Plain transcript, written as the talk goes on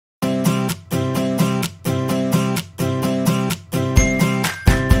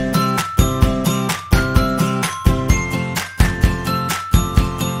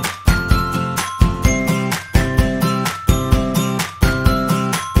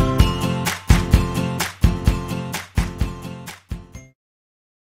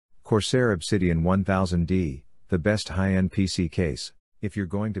Corsair Obsidian 1000D, the best high-end PC case. If you're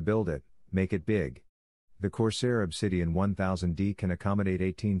going to build it, make it big. The Corsair Obsidian 1000D can accommodate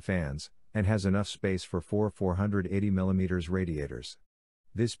 18 fans, and has enough space for four 480mm radiators.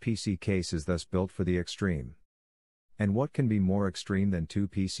 This PC case is thus built for the extreme. And what can be more extreme than two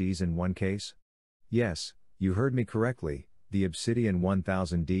PCs in one case? Yes, you heard me correctly, the Obsidian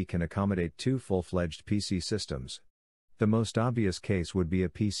 1000D can accommodate two full-fledged PC systems. The most obvious case would be a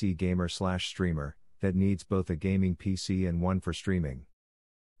PC gamer/streamer, that needs both a gaming PC and one for streaming.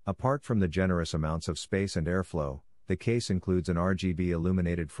 Apart from the generous amounts of space and airflow, the case includes an RGB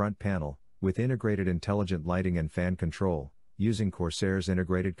illuminated front panel, with integrated intelligent lighting and fan control, using Corsair's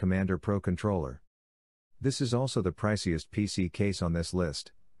integrated Commander Pro controller. This is also the priciest PC case on this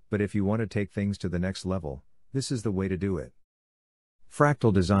list, but if you want to take things to the next level, this is the way to do it.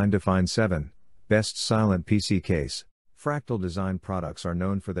 Fractal Design Define 7, Best Silent PC Case. Fractal Design products are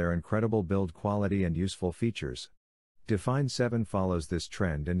known for their incredible build quality and useful features. Define 7 follows this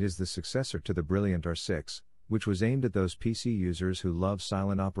trend and is the successor to the brilliant R6, which was aimed at those PC users who love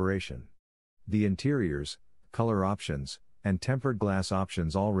silent operation. The interiors, color options, and tempered glass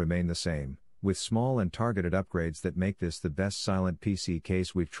options all remain the same, with small and targeted upgrades that make this the best silent PC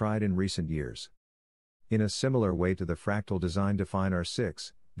case we've tried in recent years. In a similar way to the Fractal Design Define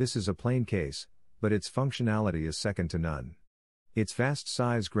R6, this is a plain case, but its functionality is second to none. Its vast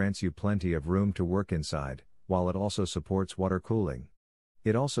size grants you plenty of room to work inside, while it also supports water cooling.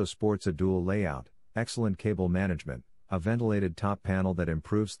 It also sports a dual layout, excellent cable management, a ventilated top panel that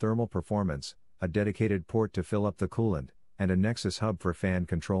improves thermal performance, a dedicated port to fill up the coolant, and a Nexus hub for fan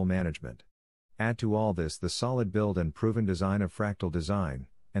control management. Add to all this the solid build and proven design of Fractal Design,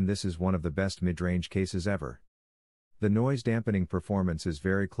 and this is one of the best mid-range cases ever. The noise dampening performance is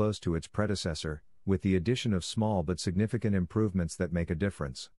very close to its predecessor, with the addition of small but significant improvements that make a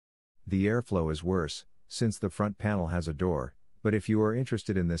difference. The airflow is worse, since the front panel has a door, but if you are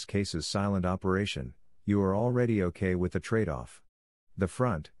interested in this case's silent operation, you are already okay with the trade-off. The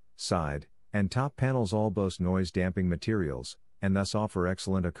front, side, and top panels all boast noise-damping materials, and thus offer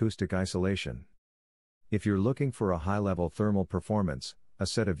excellent acoustic isolation. If you're looking for a high-level thermal performance, a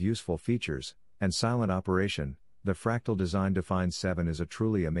set of useful features, and silent operation, the Fractal Design Define 7 is a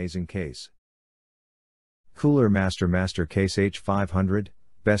truly amazing case. Cooler Master Case H500,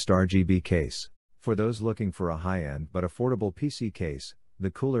 Best RGB Case. For those looking for a high-end but affordable PC case,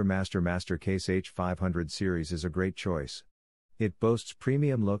 the Cooler Master Case H500 series is a great choice. It boasts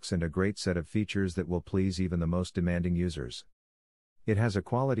premium looks and a great set of features that will please even the most demanding users. It has a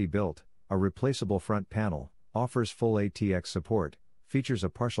quality built, a replaceable front panel, offers full ATX support, features a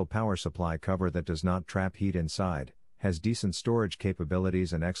partial power supply cover that does not trap heat inside, has decent storage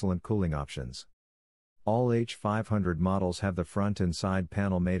capabilities and excellent cooling options. All H500 models have the front and side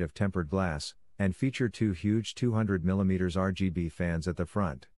panel made of tempered glass, and feature two huge 200mm RGB fans at the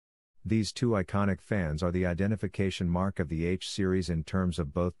front. These two iconic fans are the identification mark of the H series in terms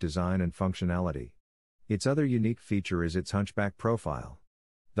of both design and functionality. Its other unique feature is its hunchback profile.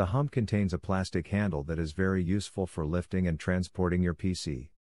 The hump contains a plastic handle that is very useful for lifting and transporting your PC.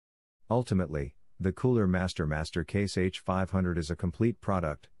 Ultimately, the Cooler Master Case H500 is a complete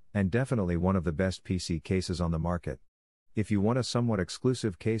product, and definitely one of the best PC cases on the market. If you want a somewhat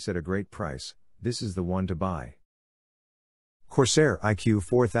exclusive case at a great price, this is the one to buy. Corsair iQ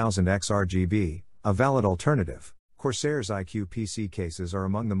 4000X RGB, a valid alternative. Corsair's iQ PC cases are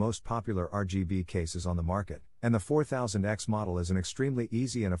among the most popular RGB cases on the market, and the 4000X model is an extremely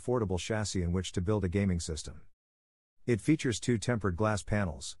easy and affordable chassis in which to build a gaming system. It features two tempered glass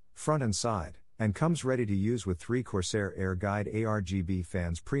panels, front and side, and comes ready to use with three Corsair Air Guide ARGB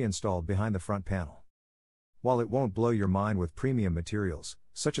fans pre-installed behind the front panel. While it won't blow your mind with premium materials,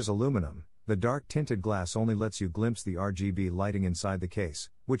 such as aluminum, the dark tinted glass only lets you glimpse the RGB lighting inside the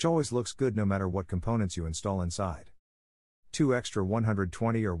case, which always looks good no matter what components you install inside. Two extra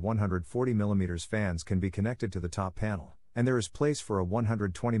 120 or 140mm fans can be connected to the top panel, and there is place for a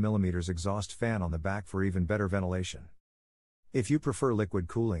 120mm exhaust fan on the back for even better ventilation. If you prefer liquid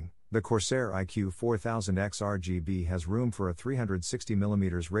cooling, the Corsair iQ 4000X RGB has room for a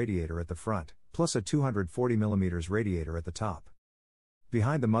 360mm radiator at the front, plus a 240mm radiator at the top.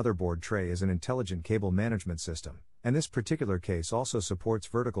 Behind the motherboard tray is an intelligent cable management system, and this particular case also supports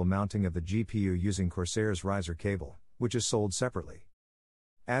vertical mounting of the GPU using Corsair's riser cable, which is sold separately.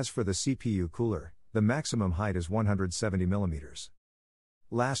 As for the CPU cooler, the maximum height is 170mm.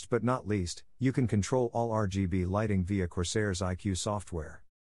 Last but not least, you can control all RGB lighting via Corsair's iQ software.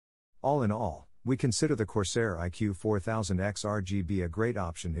 All in all, we consider the Corsair iQ 4000X RGB a great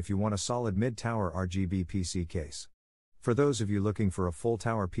option if you want a solid mid-tower RGB PC case. For those of you looking for a full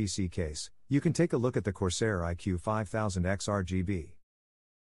tower PC case, you can take a look at the Corsair iQ 5000X RGB.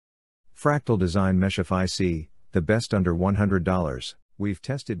 Fractal Design Meshify C, the best under $100. We've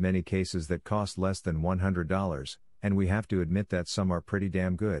tested many cases that cost less than $100, and we have to admit that some are pretty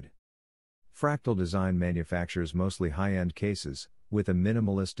damn good. Fractal Design manufactures mostly high-end cases, with a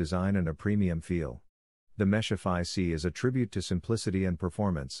minimalist design and a premium feel. The Meshify C is a tribute to simplicity and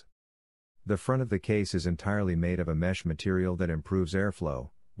performance. The front of the case is entirely made of a mesh material that improves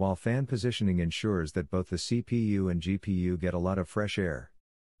airflow, while fan positioning ensures that both the CPU and GPU get a lot of fresh air.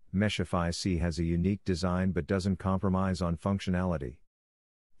 Meshify C has a unique design but doesn't compromise on functionality.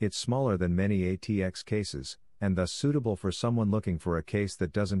 It's smaller than many ATX cases, and thus suitable for someone looking for a case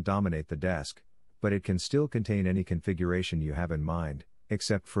that doesn't dominate the desk, but it can still contain any configuration you have in mind,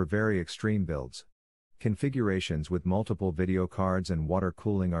 except for very extreme builds. Configurations with multiple video cards and water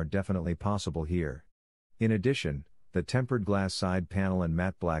cooling are definitely possible here. In addition, the tempered glass side panel and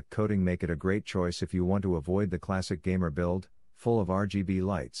matte black coating make it a great choice if you want to avoid the classic gamer build, full of RGB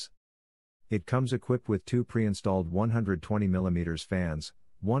lights. It comes equipped with two pre-installed 120mm fans,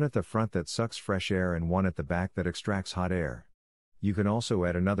 one at the front that sucks fresh air and one at the back that extracts hot air. You can also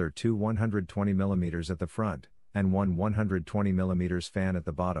add another two 120mm at the front, and one 120mm fan at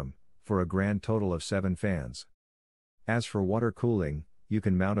the bottom, for a grand total of 7 fans. As for water cooling, you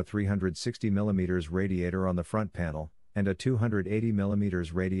can mount a 360mm radiator on the front panel, and a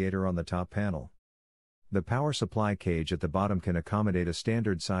 280mm radiator on the top panel. The power supply cage at the bottom can accommodate a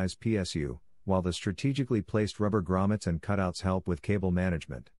standard size PSU, while the strategically placed rubber grommets and cutouts help with cable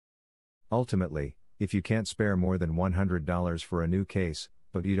management. Ultimately, if you can't spare more than $100 for a new case,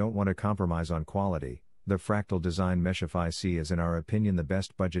 but you don't want to compromise on quality, the Fractal Design Meshify C is in our opinion the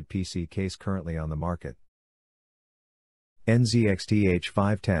best budget PC case currently on the market. NZXT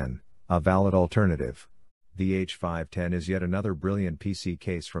H510, a valid alternative. The H510 is yet another brilliant PC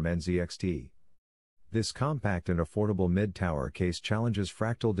case from NZXT. This compact and affordable mid-tower case challenges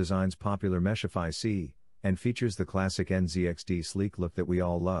Fractal Design's popular Meshify C, and features the classic NZXT sleek look that we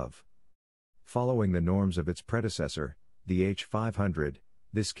all love. Following the norms of its predecessor, the H500,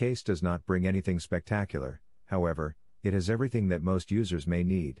 this case does not bring anything spectacular. However, it has everything that most users may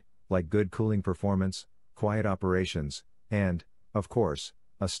need, like good cooling performance, quiet operations, and, of course,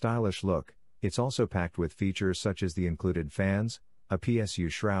 a stylish look. It's also packed with features such as the included fans, a PSU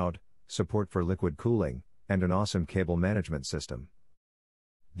shroud, support for liquid cooling, and an awesome cable management system.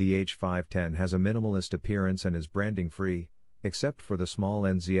 The H510 has a minimalist appearance and is branding free, except for the small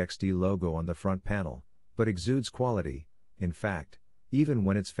NZXT logo on the front panel, but exudes quality. In fact, even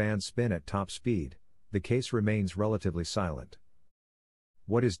when its fans spin at top speed, the case remains relatively silent.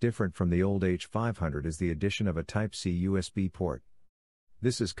 What is different from the old H500 is the addition of a Type-C USB port.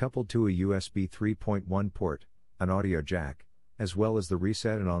 This is coupled to a USB 3.1 port, an audio jack, as well as the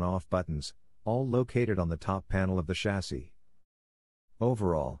reset and on-off buttons, all located on the top panel of the chassis.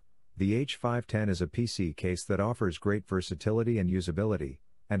 Overall, the H510 is a PC case that offers great versatility and usability,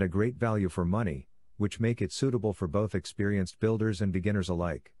 and a great value for money, which make it suitable for both experienced builders and beginners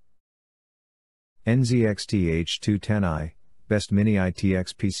alike. NZXT H210i, Best Mini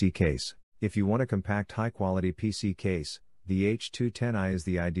ITX PC Case. If you want a compact high-quality PC case, the H210i is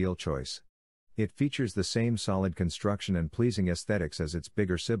the ideal choice. It features the same solid construction and pleasing aesthetics as its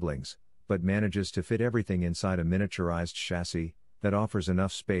bigger siblings, but manages to fit everything inside a miniaturized chassis that offers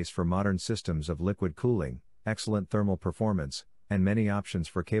enough space for modern systems of liquid cooling, excellent thermal performance, and many options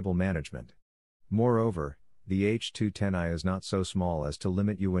for cable management. Moreover, the H210i is not so small as to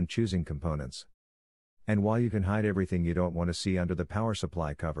limit you when choosing components. And while you can hide everything you don't want to see under the power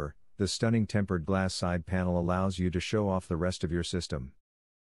supply cover, the stunning tempered glass side panel allows you to show off the rest of your system.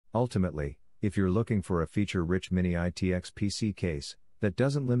 Ultimately, if you're looking for a feature-rich mini ITX PC case that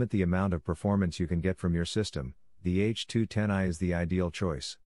doesn't limit the amount of performance you can get from your system, the H210i is the ideal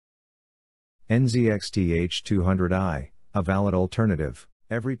choice. NZXT H200i, a valid alternative.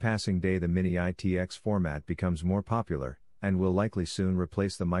 Every passing day the mini ITX format becomes more popular, and will likely soon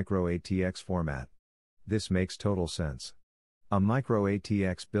replace the micro ATX format. This makes total sense. A micro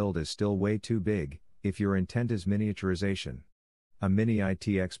ATX build is still way too big, if your intent is miniaturization. A mini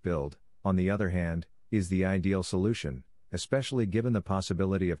ITX build, on the other hand, is the ideal solution, especially given the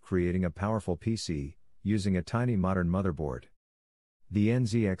possibility of creating a powerful PC, using a tiny modern motherboard. The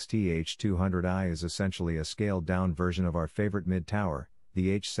NZXT H200i is essentially a scaled-down version of our favorite mid-tower,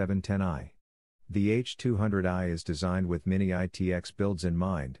 the H710i. The H200i is designed with mini ITX builds in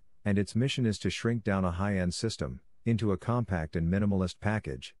mind, and its mission is to shrink down a high-end system into a compact and minimalist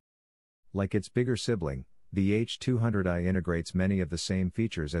package. Like its bigger sibling, the H200i integrates many of the same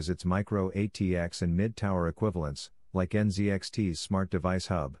features as its micro ATX and mid-tower equivalents, like NZXT's Smart Device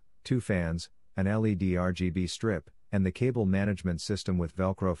Hub, 2 fans, an LED RGB strip, and the cable management system with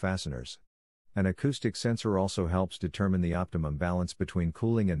Velcro fasteners. An acoustic sensor also helps determine the optimum balance between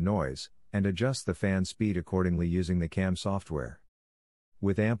cooling and noise, and adjust the fan speed accordingly using the CAM software.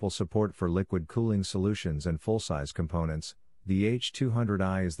 With ample support for liquid cooling solutions and full-size components, the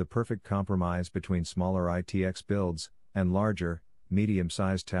H200i is the perfect compromise between smaller ITX builds and larger,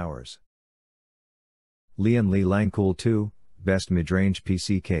 medium-sized towers. Lian Li Langcool 2, Best Mid-Range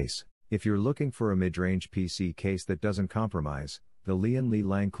PC Case. If you're looking for a mid-range PC case that doesn't compromise, the Lian Li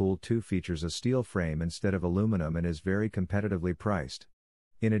Langcool 2 features a steel frame instead of aluminum and is very competitively priced.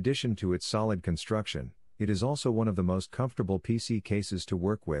 In addition to its solid construction, it is also one of the most comfortable PC cases to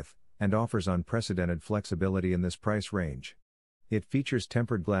work with, and offers unprecedented flexibility in this price range. It features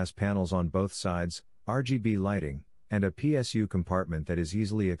tempered glass panels on both sides, RGB lighting, and a PSU compartment that is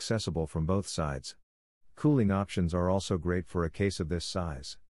easily accessible from both sides. Cooling options are also great for a case of this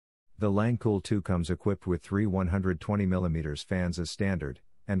size. The Langcool 2 comes equipped with 3 120mm fans as standard,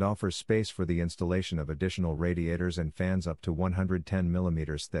 and offers space for the installation of additional radiators and fans up to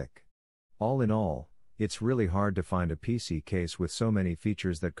 110mm thick. All in all, it's really hard to find a PC case with so many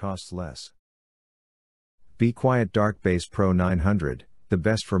features that costs less. Be Quiet Dark Base Pro 900, the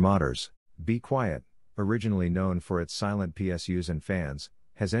best for modders. Be Quiet, originally known for its silent PSUs and fans,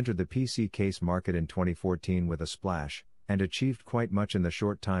 has entered the PC case market in 2014 with a splash, and achieved quite much in the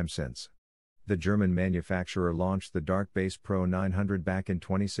short time since. The German manufacturer launched the Dark Base Pro 900 back in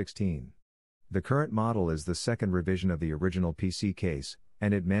 2016. The current model is the second revision of the original PC case,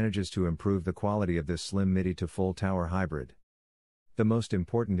 and it manages to improve the quality of this slim midi to full tower hybrid. The most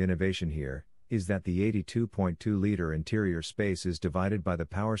important innovation here is that the 82.2-liter interior space is divided by the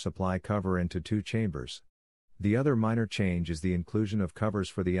power supply cover into 2 chambers. The other minor change is the inclusion of covers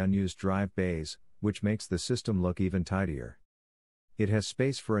for the unused drive bays, which makes the system look even tidier. It has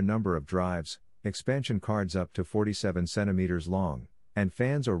space for a number of drives, expansion cards up to 47 cm long, and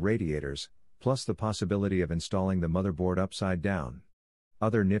fans or radiators, plus the possibility of installing the motherboard upside down.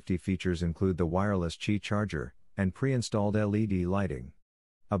 Other nifty features include the wireless Qi charger, and pre-installed LED lighting.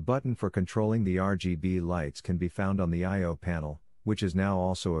 A button for controlling the RGB lights can be found on the I/O panel, which is now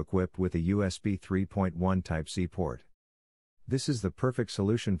also equipped with a USB 3.1 Type-C port. This is the perfect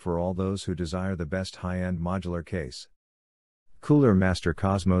solution for all those who desire the best high-end modular case. Cooler Master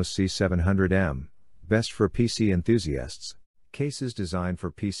Cosmos C700M, best for PC enthusiasts. Cases designed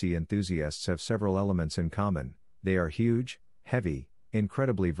for PC enthusiasts have several elements in common. They are huge, heavy,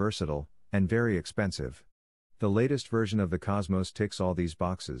 incredibly versatile, and very expensive. The latest version of the Cosmos ticks all these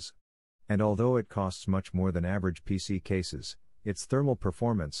boxes. And although it costs much more than average PC cases, its thermal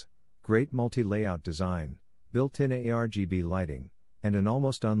performance, great multi-layout design, built-in ARGB lighting, and an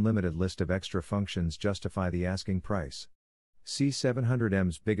almost unlimited list of extra functions justify the asking price.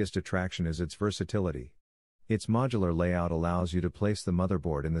 C700M's biggest attraction is its versatility. Its modular layout allows you to place the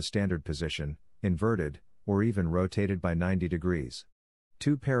motherboard in the standard position, inverted, or even rotated by 90 degrees.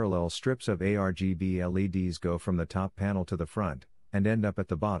 2 parallel strips of ARGB LEDs go from the top panel to the front, and end up at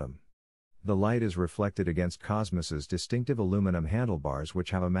the bottom. The light is reflected against Cosmos's distinctive aluminum handlebars,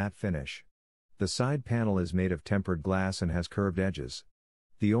 which have a matte finish. The side panel is made of tempered glass and has curved edges.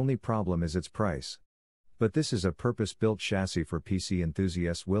 The only problem is its price. But this is a purpose-built chassis for PC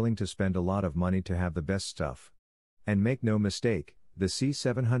enthusiasts willing to spend a lot of money to have the best stuff. And make no mistake, the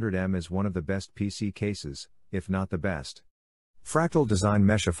C700M is one of the best PC cases, if not the best. Fractal Design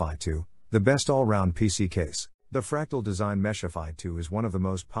Meshify 2, the best all-round PC case. The Fractal Design Meshify 2 is one of the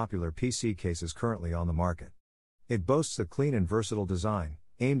most popular PC cases currently on the market. It boasts a clean and versatile design,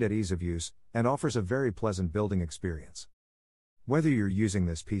 aimed at ease of use, and offers a very pleasant building experience. Whether you're using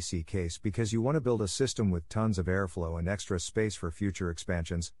this PC case because you want to build a system with tons of airflow and extra space for future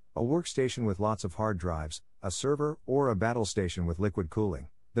expansions, a workstation with lots of hard drives, a server, or a battle station with liquid cooling,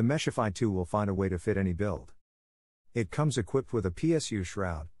 the Meshify 2 will find a way to fit any build. It comes equipped with a PSU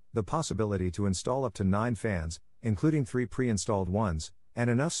shroud, the possibility to install up to 9 fans, including 3 pre-installed ones, and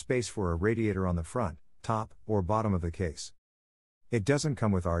enough space for a radiator on the front, top, or bottom of the case. It doesn't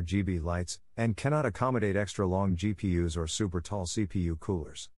come with RGB lights, and cannot accommodate extra long GPUs or super tall CPU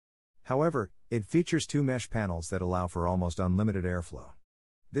coolers. However, it features 2 mesh panels that allow for almost unlimited airflow.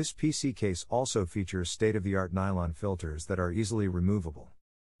 This PC case also features state-of-the-art nylon filters that are easily removable.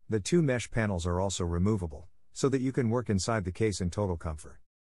 The 2 mesh panels are also removable, so that you can work inside the case in total comfort.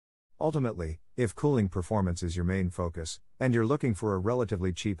 Ultimately, if cooling performance is your main focus, and you're looking for a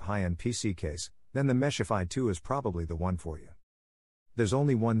relatively cheap high-end PC case, then the Meshify 2 is probably the one for you. There's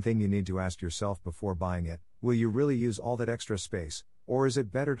only one thing you need to ask yourself before buying it: will you really use all that extra space, or is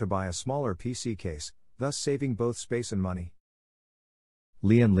it better to buy a smaller PC case thus saving both space and money.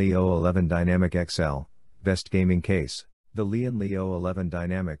 Lian 11 Dynamic XL, Best Gaming Case. The Lian 11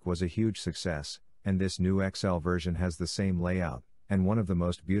 Dynamic was a huge success, and this new XL version has the same layout, and one of the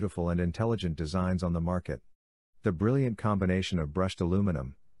most beautiful and intelligent designs on the market. The brilliant combination of brushed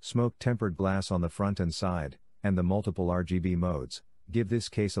aluminum, smoke-tempered glass on the front and side, and the multiple RGB modes, give this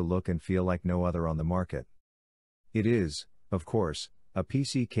case a look and feel like no other on the market. It is, of course, a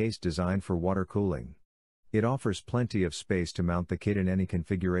PC case designed for water cooling. It offers plenty of space to mount the kit in any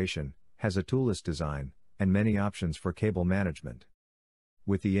configuration, has a toolless design, and many options for cable management.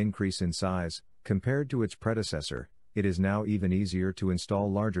 With the increase in size, compared to its predecessor, it is now even easier to install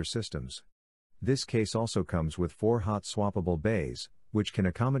larger systems. This case also comes with 4 hot swappable bays, which can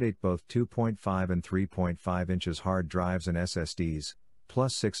accommodate both 2.5 and 3.5 inches hard drives and SSDs,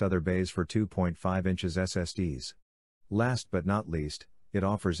 plus 6 other bays for 2.5 inches SSDs. Last but not least, it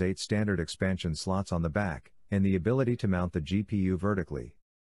offers 8 standard expansion slots on the back, and the ability to mount the GPU vertically.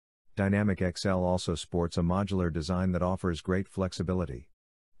 Dynamic XL also sports a modular design that offers great flexibility.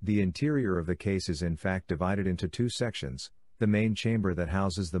 The interior of the case is in fact divided into 2 sections, the main chamber that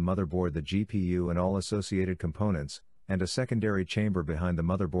houses the motherboard, the GPU and all associated components, and a secondary chamber behind the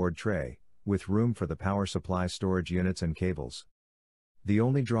motherboard tray, with room for the power supply, storage units and cables. The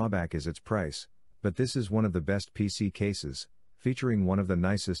only drawback is its price, but this is one of the best PC cases, featuring one of the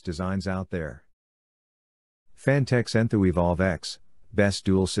nicest designs out there. Phanteks Enthoo Evolve X, Best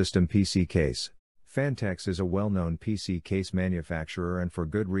Dual System PC Case. Phanteks is a well-known PC case manufacturer, and for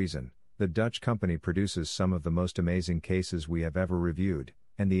good reason. The Dutch company produces some of the most amazing cases we have ever reviewed,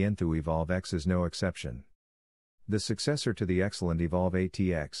 and the Enthoo Evolve X is no exception. The successor to the excellent Evolve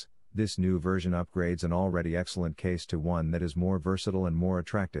ATX, this new version upgrades an already excellent case to one that is more versatile and more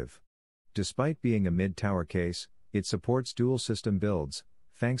attractive. Despite being a mid-tower case, it supports dual system builds,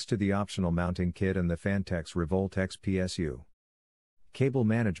 thanks to the optional mounting kit and the Phanteks Revolt X PSU. Cable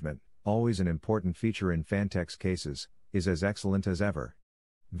management, always an important feature in Phanteks cases, is as excellent as ever.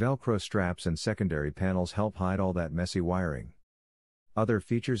 Velcro straps and secondary panels help hide all that messy wiring. Other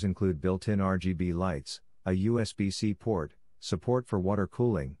features include built-in RGB lights, a USB-C port, support for water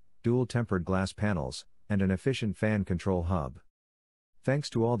cooling, dual tempered glass panels, and an efficient fan control hub. Thanks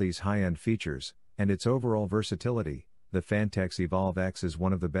to all these high-end features, and its overall versatility, the Phanteks Evolve X is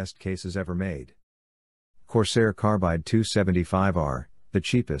one of the best cases ever made. Corsair Carbide 275R, the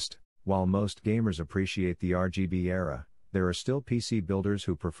cheapest. While most gamers appreciate the RGB era, there are still PC builders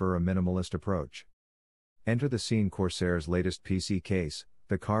who prefer a minimalist approach. Enter the scene Corsair's latest PC case,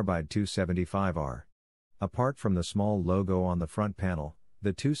 the Carbide 275R. Apart from the small logo on the front panel,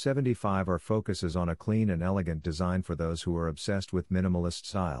 the 275R focuses on a clean and elegant design for those who are obsessed with minimalist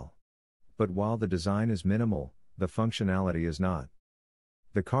style. But while the design is minimal, the functionality is not.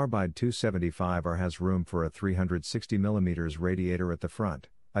 The Carbide 275R has room for a 360mm radiator at the front,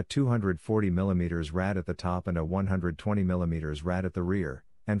 a 240mm rad at the top and a 120mm rad at the rear,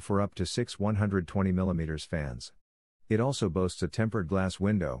 and for up to 6 120mm fans. It also boasts a tempered glass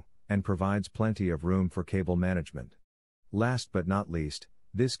window, and provides plenty of room for cable management. Last but not least,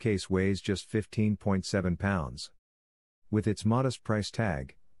 this case weighs just 15.7 pounds. With its modest price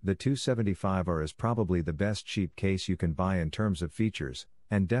tag, the 275R is probably the best cheap case you can buy in terms of features,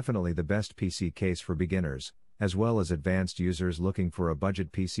 and definitely the best PC case for beginners, as well as advanced users looking for a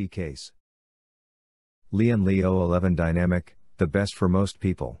budget PC case. Lian 11 Dynamic, the best for most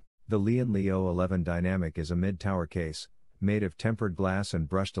people. The Lian 11 Dynamic is a mid-tower case, made of tempered glass and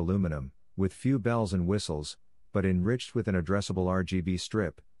brushed aluminum, with few bells and whistles, but enriched with an addressable RGB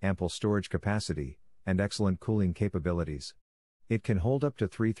strip, ample storage capacity, and excellent cooling capabilities. It can hold up to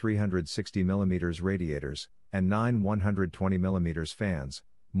 3 360mm radiators, and 9 120mm fans,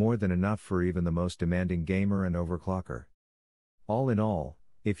 more than enough for even the most demanding gamer and overclocker. All in all,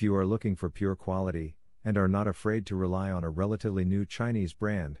 if you are looking for pure quality, and are not afraid to rely on a relatively new Chinese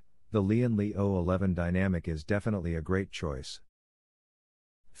brand, the Lian 11 Dynamic is definitely a great choice.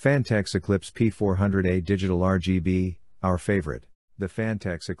 Phanteks Eclipse P400A Digital RGB, our favorite. The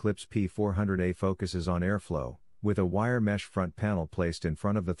Phanteks Eclipse P400A focuses on airflow, with a wire mesh front panel placed in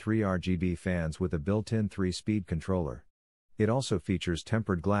front of the 3 RGB fans with a built-in 3-speed controller. It also features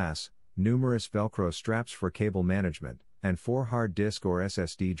tempered glass, numerous Velcro straps for cable management, and 4 hard disk or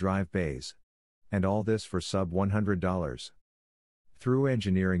SSD drive bays. And all this for sub $100. Through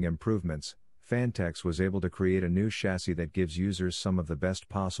engineering improvements, Phanteks was able to create a new chassis that gives users some of the best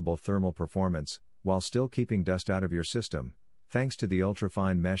possible thermal performance, while still keeping dust out of your system, thanks to the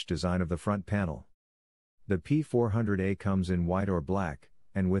ultrafine mesh design of the front panel. The P400A comes in white or black,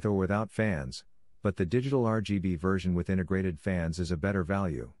 and with or without fans, but the digital RGB version with integrated fans is a better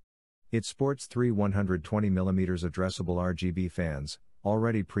value. It sports three 120mm addressable RGB fans,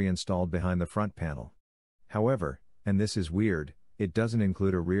 already pre-installed behind the front panel. However, and this is weird, it doesn't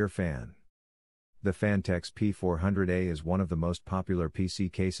include a rear fan. The Fantex P400A is one of the most popular PC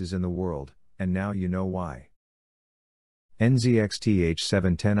cases in the world, and now you know why. NZXT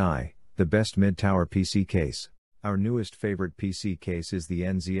H710i, the best mid-tower PC case. Our newest favorite PC case is the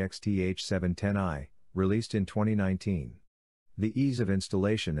NZXT H710i, released in 2019. The ease of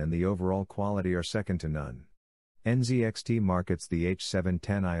installation and the overall quality are second to none. NZXT markets the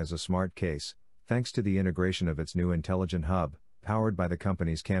H710i as a smart case, thanks to the integration of its new intelligent hub, powered by the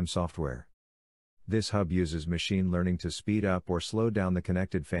company's CAM software. This hub uses machine learning to speed up or slow down the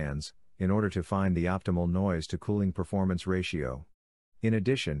connected fans, in order to find the optimal noise to cooling performance ratio. In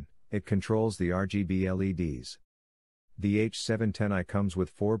addition, it controls the RGB LEDs. The H710i comes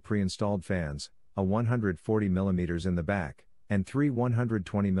with 4 pre-installed fans, a 140mm in the back, and 3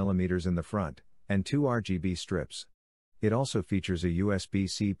 120mm in the front, and 2 RGB strips. It also features a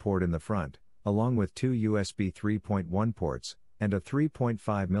USB-C port in the front, along with 2 USB 3.1 ports, and a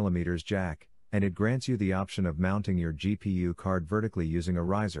 3.5mm jack, and it grants you the option of mounting your GPU card vertically using a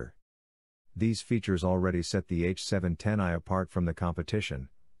riser. These features already set the H710i apart from the competition,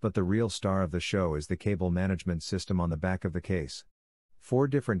 but the real star of the show is the cable management system on the back of the case. 4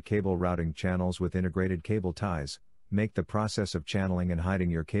 different cable routing channels with integrated cable ties make the process of channeling and hiding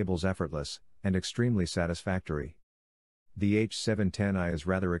your cables effortless and extremely satisfactory. The H710i is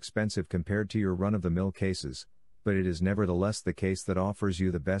rather expensive compared to your run-of-the-mill cases, but it is nevertheless the case that offers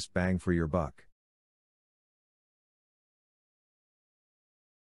you the best bang for your buck.